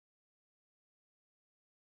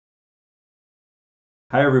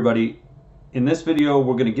Hi everybody. In this video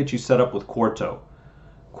we're going to get you set up with Quarto.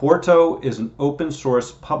 Quarto is an open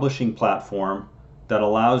source publishing platform that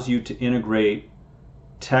allows you to integrate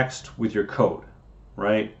text with your code,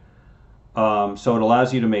 right? So it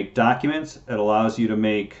allows you to make documents, it allows you to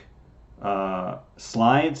make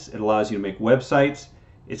slides, it allows you to make websites.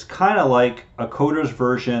 It's kind of like a coder's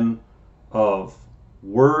version of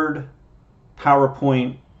Word,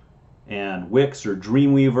 PowerPoint, and Wix or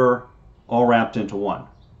Dreamweaver all wrapped into one.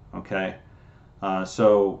 Okay,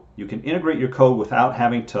 so you can integrate your code without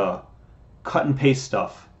having to cut and paste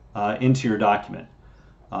stuff into your document.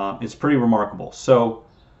 It's pretty remarkable. So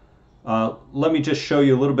let me just show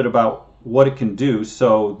you a little bit about what it can do.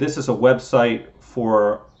 So this is a website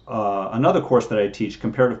for another course that I teach,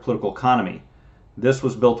 Comparative Political Economy. This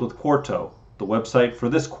was built with Quarto. The website for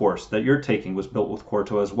this course that you're taking was built with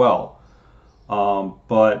Quarto as well.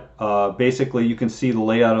 Basically you can see the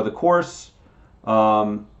layout of the course.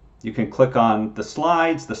 You can click on the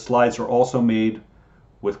slides. The slides are also made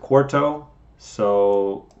with Quarto.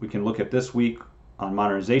 So we can look at this week on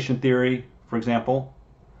modernization theory, for example.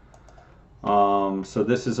 So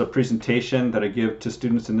this is a presentation that I give to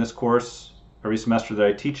students in this course every semester that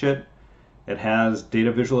I teach it. It has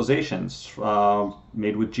data visualizations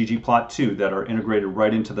made with ggplot2 that are integrated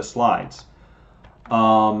right into the slides.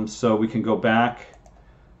 So we can go back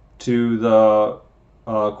to the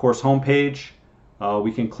course homepage.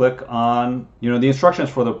 We can click on, the instructions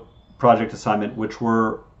for the project assignment, which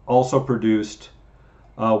were also produced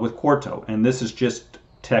with Quarto. And this is just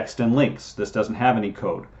text and links. This doesn't have any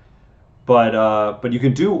code. But you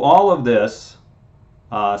can do all of this,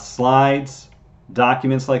 slides,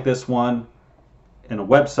 documents like this one, and a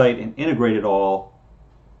website, and integrate it all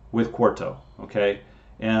with Quarto. Okay,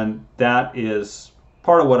 and that is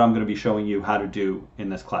part of what I'm going to be showing you how to do in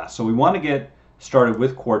this class. So we want to get started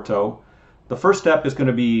with Quarto. The first step is going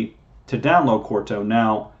to be to download Quarto.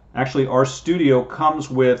 Now, actually, RStudio comes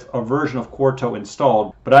with a version of Quarto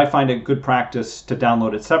installed, but I find it good practice to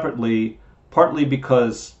download it separately, partly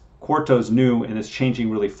because Quarto's new and it's changing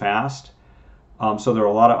really fast. So there are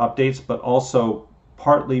a lot of updates, but also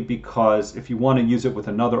partly because if you want to use it with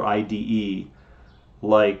another IDE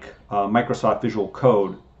like Microsoft Visual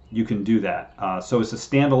Code, you can do that. So it's a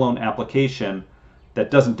standalone application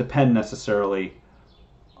that doesn't depend necessarily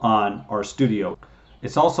on RStudio.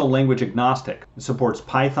 It's also language agnostic. It supports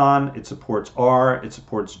Python, it supports R, it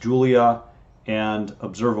supports Julia, and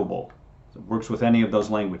Observable. It works with any of those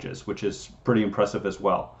languages, which is pretty impressive as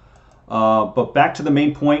well. But back to the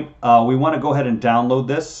main point, we want to go ahead and download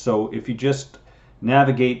this. So if you just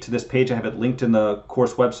navigate to this page, I have it linked in the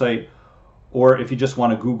course website, or if you just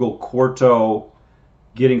want to Google Quarto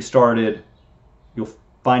getting started, you'll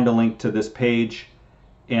find a link to this page,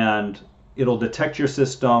 and it'll detect your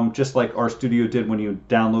system just like RStudio did when you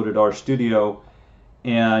downloaded RStudio,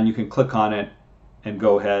 and you can click on it and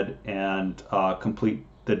go ahead and complete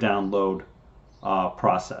the download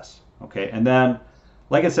process. Okay, and then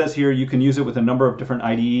like it says here, you can use it with a number of different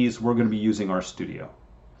IDEs. We're going to be using RStudio.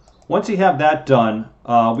 Once you have that done,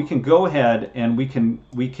 we can go ahead and we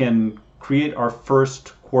can create our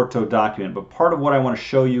first Quarto document. But part of what I want to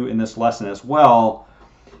show you in this lesson as well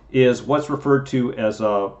is what's referred to as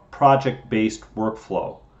a project-based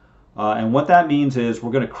workflow. And what that means is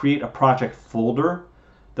we're going to create a project folder.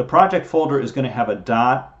 The project folder is going to have a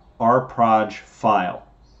 .rproj file.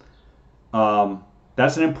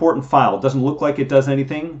 That's an important file. It doesn't look like it does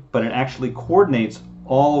anything, but it actually coordinates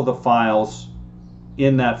all of the files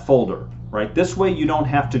in that folder, right? This way you don't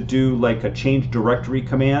have to do like a change directory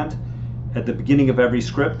command at the beginning of every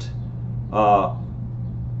script.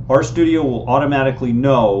 RStudio will automatically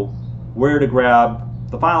know where to grab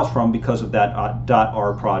the files from because of that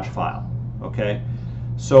 .rproj file. Okay,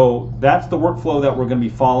 so that's the workflow that we're going to be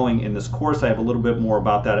following in this course. I have a little bit more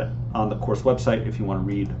about that on the course website if you want to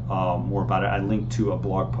read more about it. I linked to a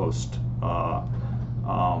blog post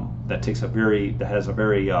that has a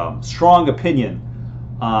very strong opinion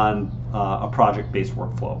on a project-based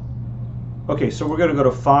workflow. Okay, so we're going to go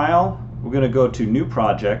to File. We're going to go to New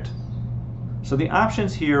Project. So the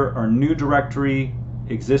options here are New Directory,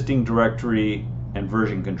 Existing Directory, and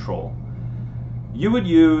Version Control. You would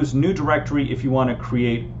use New Directory if you want to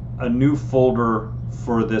create a new folder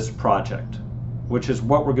for this project, which is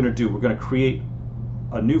what we're going to do. We're going to create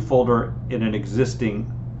a new folder in an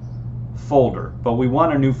existing folder, but we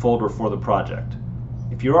want a new folder for the project.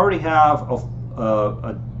 If you already have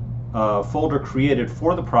a folder created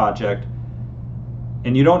for the project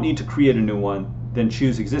and you don't need to create a new one, then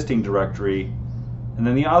choose Existing Directory. And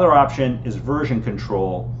then the other option is Version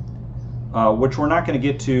Control, which we're not going to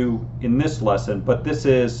get to in this lesson, but this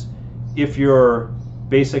is if your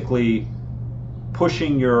basically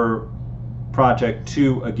pushing your project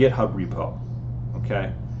to a GitHub repo.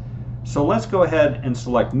 Okay, so let's go ahead and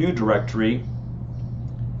select New Directory,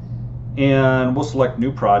 and we'll select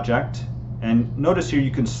New Project. And notice here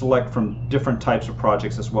you can select from different types of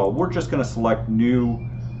projects as well. We're just going to select New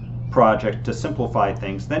Project to simplify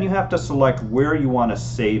things. Then you have to select where you want to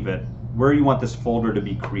save it, where you want this folder to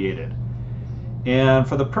be created. And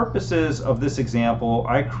for the purposes of this example,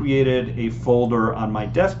 I created a folder on my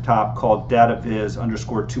desktop called Data Viz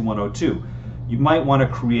 _2102. You might want to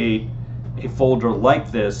create a folder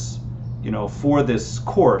like this, for this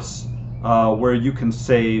course, where you can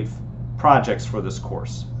save projects for this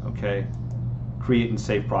course. Okay, create and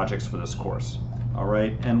save projects for this course. All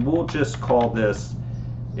right, and we'll just call this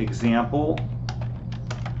example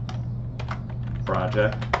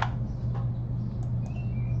project,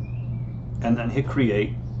 and then hit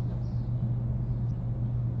create.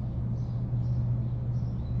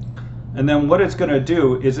 And then what it's going to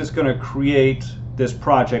do is it's going to create this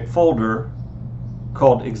project folder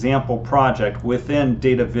called example project within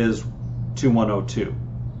Data Viz 2102.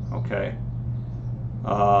 Okay,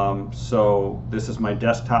 so this is my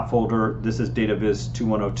desktop folder, this is Data Viz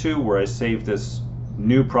 2102 where I saved this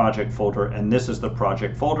new project folder, and this is the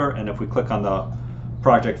project folder. And if we click on the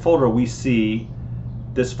project folder, we see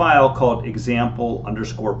this file called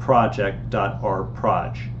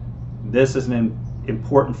example_project.rproj. This is an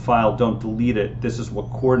important file, don't delete it. This is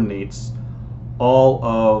what coordinates all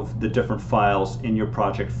of the different files in your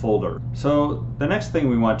project folder. So the next thing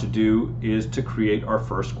we want to do is to create our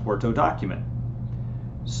first Quarto document.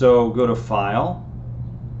 So go to File,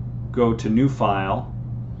 go to New File,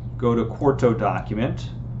 go to Quarto Document,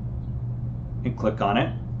 and click on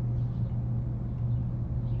it.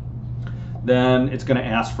 Then it's going to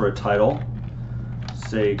ask for a title,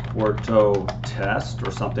 say Quarto Test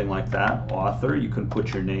or something like that. Author, you can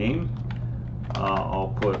put your name.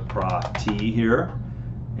 I'll put Prof T here,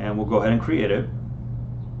 and we'll go ahead and create it.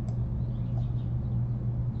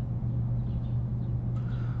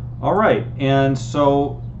 All right, and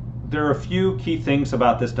so there are a few key things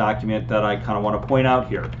about this document that I kind of want to point out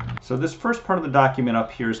here. So this first part of the document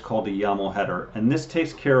up here is called the YAML header, and this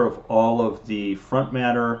takes care of all of the front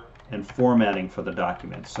matter and formatting for the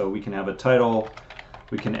document. So we can have a title,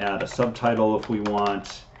 we can add a subtitle if we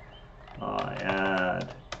want,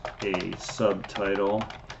 add a subtitle.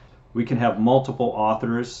 We can have multiple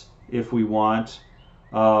authors if we want.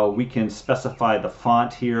 We can specify the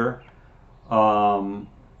font here, all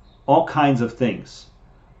kinds of things.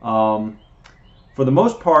 For the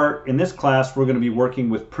most part, in this class, we're going to be working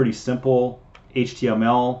with pretty simple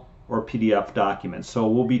HTML or PDF documents. So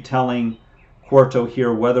we'll be telling Quarto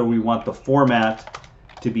here whether we want the format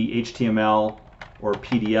to be HTML or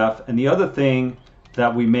PDF. And the other thing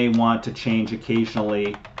that we may want to change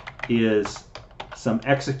occasionally is some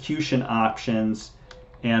execution options,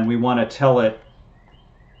 and we want to tell it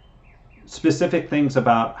specific things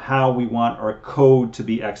about how we want our code to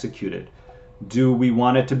be executed. Do we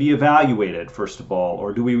want it to be evaluated, first of all,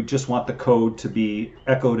 or do we just want the code to be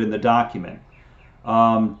echoed in the document?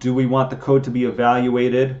 Do we want the code to be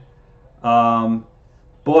evaluated,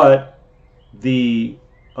 but the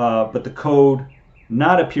code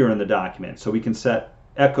not appear in the document? So we can set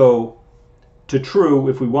echo to true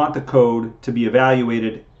if we want the code to be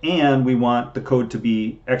evaluated and we want the code to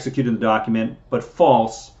be executed in the document, but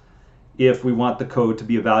false if we want the code to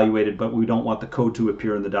be evaluated but we don't want the code to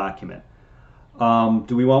appear in the document.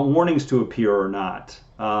 Do we want warnings to appear or not?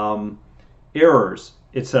 Errors,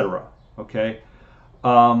 etc. Okay,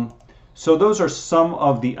 so those are some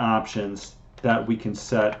of the options that we can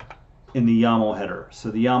set in the YAML header.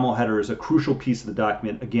 So the YAML header is a crucial piece of the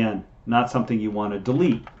document. Again, not something you want to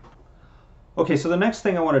delete. Okay, so the next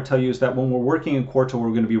thing I want to tell you is that when we're working in Quarto, we're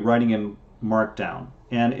going to be writing in Markdown.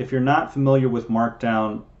 And if you're not familiar with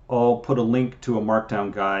Markdown, I'll put a link to a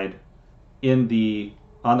Markdown guide on the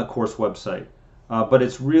course website. But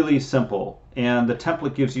it's really simple, and the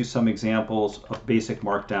template gives you some examples of basic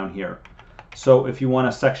Markdown here. So if you want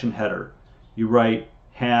a section header, you write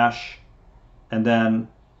hash and then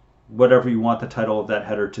whatever you want the title of that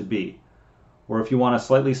header to be. Or if you want a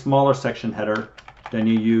slightly smaller section header, then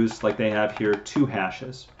you use, like they have here, 2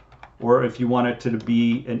 hashes. Or if you want it to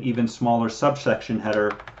be an even smaller subsection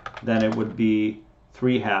header, then it would be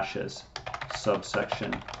 3 hashes,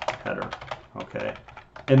 subsection header. Okay,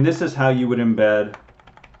 and this is how you would embed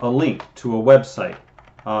a link to a website.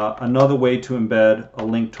 Another way to embed a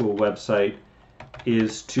link to a website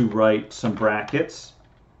is to write some brackets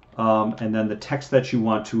and then the text that you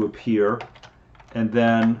want to appear, and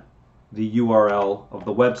then the URL of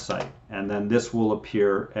the website. And then this will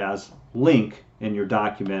appear as link in your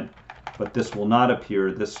document, but this will not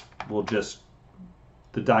appear. This will just,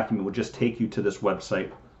 the document will just take you to this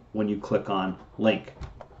website when you click on link.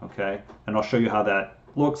 Okay, and I'll show you how that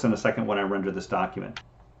looks in a second when I render this document.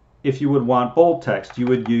 If you would want bold text, you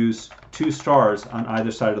would use 2 stars on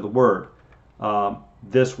either side of the word.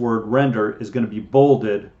 This word render is going to be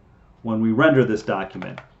bolded when we render this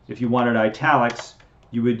document. If you wanted italics,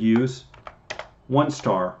 you would use 1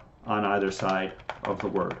 star on either side of the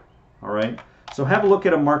word. All right, so have a look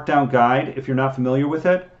at a markdown guide if you're not familiar with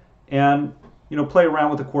it, and play around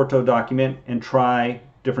with the Quarto document and try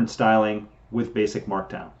different styling with basic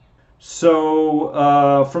markdown.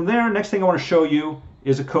 So from there, next thing I want to show you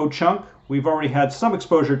is a code chunk. We've already had some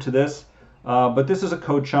exposure to this, but this is a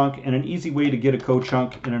code chunk, and an easy way to get a code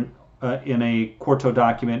chunk in a Quarto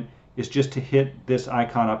document is just to hit this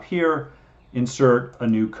icon up here, insert a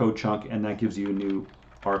new code chunk, and that gives you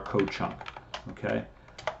our code chunk. Okay,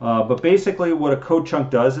 but basically what a code chunk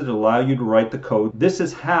does is it allows you to write the code. This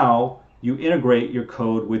is how you integrate your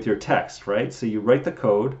code with your text, right? So you write the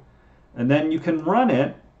code, and then you can run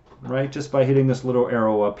it, right, just by hitting this little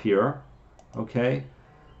arrow up here. Okay,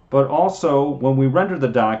 but also when we render the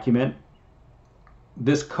document,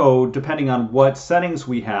 this code, depending on what settings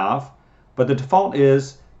we have, but the default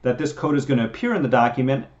is that this code is going to appear in the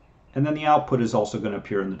document, and then the output is also going to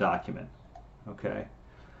appear in the document. Okay,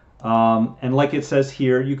 and like it says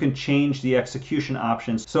here, you can change the execution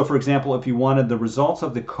options. So for example, if you wanted the results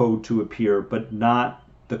of the code to appear but not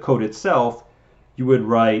the code itself, you would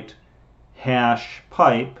write hash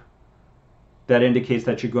pipe. That indicates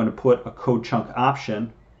that you're going to put a code chunk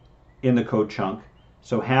option in the code chunk.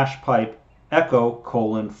 So hash pipe echo :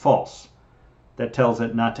 false. That tells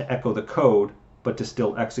it not to echo the code, but to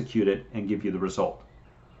still execute it and give you the result.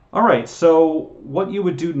 All right, so what you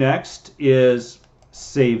would do next is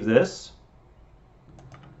save this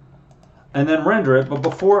and then render it. But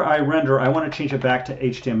before I render, I want to change it back to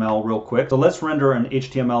HTML real quick. So let's render an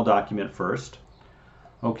HTML document first.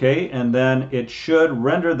 Okay, and then it should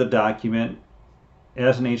render the document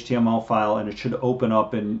as an HTML file, and it should open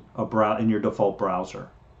up in your default browser.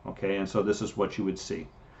 Okay, and so this is what you would see.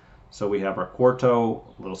 So we have our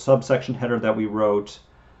Quarto, little subsection header that we wrote,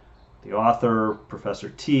 the author, Professor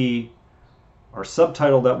T, our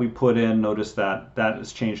subtitle that we put in. Notice that that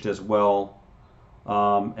is changed as well.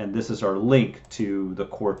 And this is our link to the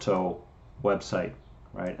Quarto website,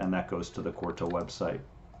 right? And that goes to the Quarto website.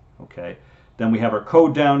 Okay. Then we have our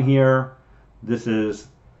code down here. This is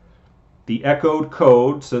the echoed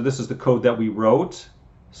code. So this is the code that we wrote.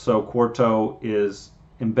 So Quarto is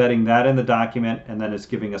embedding that in the document, and then it's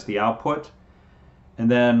giving us the output. And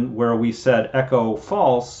then where we said echo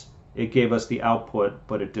false, it gave us the output,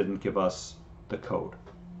 but it didn't give us the code.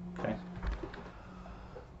 Okay.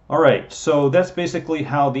 All right, so that's basically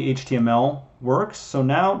how the HTML works. So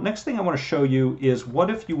now, next thing I want to show you is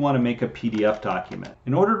what if you want to make a PDF document.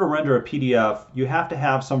 In order to render a PDF, you have to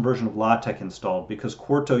have some version of LaTeX installed, because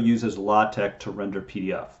Quarto uses LaTeX to render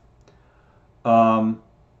PDF.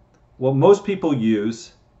 What most people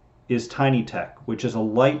use is TinyText, which is a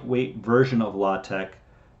lightweight version of LaTeX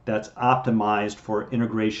that's optimized for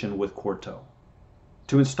integration with Quarto.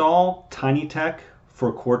 To install TinyText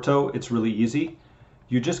for Quarto, it's really easy.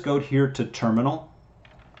 You just go here to Terminal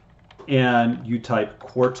and you type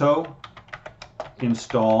Quarto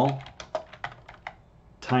install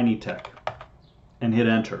TinyText and hit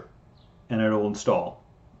enter, and it'll install.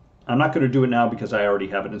 I'm not going to do it now because I already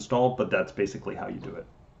have it installed, but that's basically how you do it.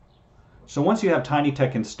 So once you have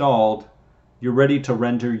TinyText installed, you're ready to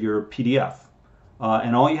render your PDF.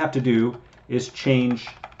 And all you have to do is change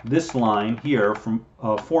this line here from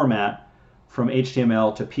format from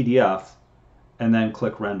HTML to PDF, and then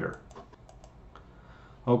click render.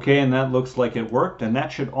 Okay, and that looks like it worked, and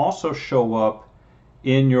that should also show up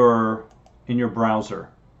in your browser,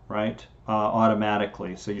 right?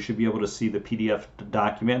 Automatically. So you should be able to see the PDF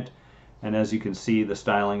document, and as you can see, the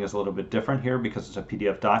styling is a little bit different here because it's a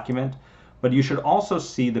PDF document. But you should also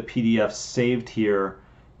see the PDF saved here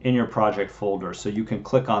in your project folder. So you can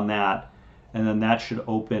click on that, and then that should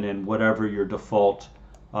open in whatever your default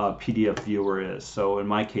PDF viewer is. So in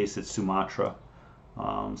my case, it's Sumatra.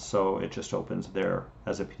 So it just opens there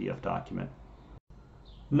as a PDF document.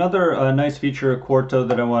 Another nice feature of Quarto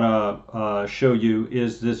that I want to show you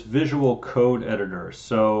is this visual code editor.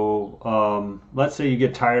 So let's say you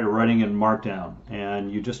get tired of writing in Markdown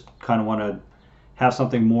and you just kind of want to have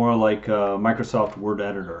something more like a Microsoft Word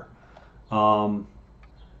editor.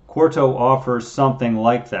 Quarto offers something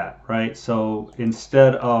like that, right? So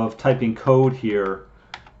instead of typing code here,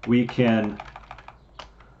 we can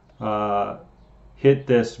hit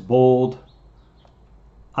this bold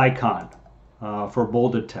icon for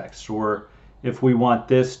bolded text, or if we want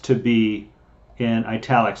this to be in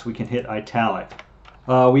italics, we can hit italic.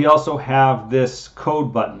 We also have this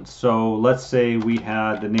code button. So let's say we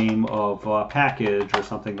had the name of a package or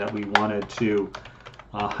something that we wanted to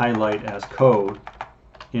highlight as code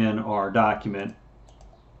in our document.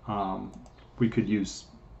 We could use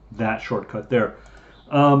that shortcut there.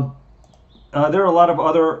 There are a lot of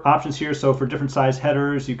other options here. So for different size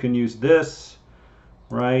headers, you can use this,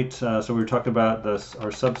 right? So we were talking about this,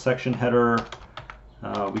 our subsection header.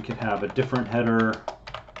 We could have a different header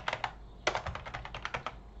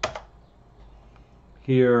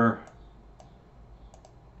here,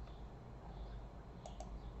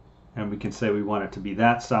 and we can say we want it to be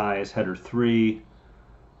that size, header 3.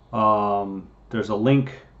 There's a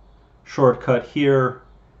link shortcut here,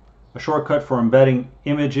 a shortcut for embedding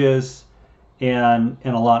images, and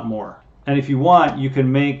a lot more. And if you want, you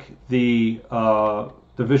can make the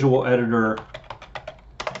visual editor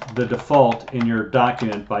the default in your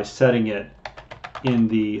document by setting it in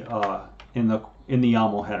the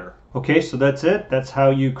YAML header. Okay, so that's it. That's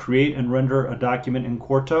how you create and render a document in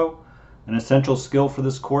Quarto, an essential skill for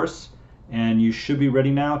this course, and you should be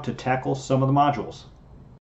ready now to tackle some of the modules.